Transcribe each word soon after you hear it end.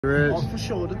Off the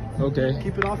shoulder. Okay.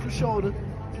 Keep it off the shoulder.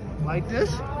 Like this.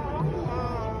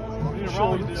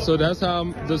 Shoulder. So that's how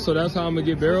I'm gonna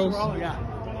get barrels? Yeah.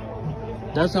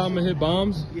 That's how I'm gonna hit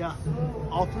bombs? Yeah.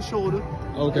 Off the shoulder.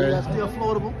 Okay. That's still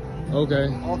floatable.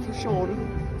 Okay. Off the shoulder.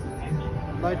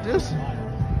 Like this.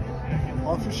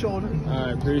 Off the shoulder.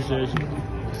 Alright, appreciate you.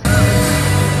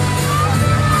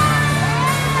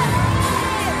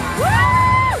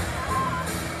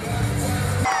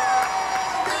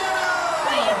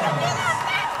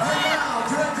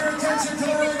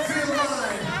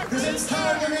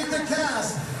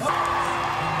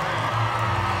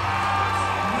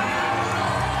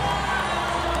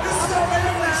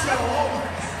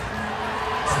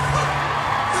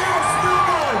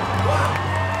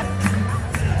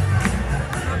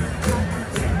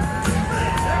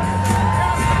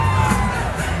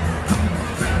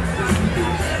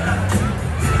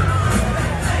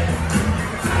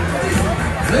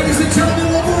 Ladies and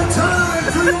gentlemen, one more time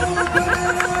for your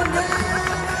Banana Man!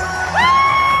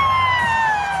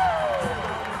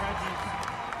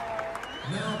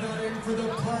 Now batting for the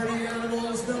Party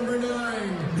Animals, number 9.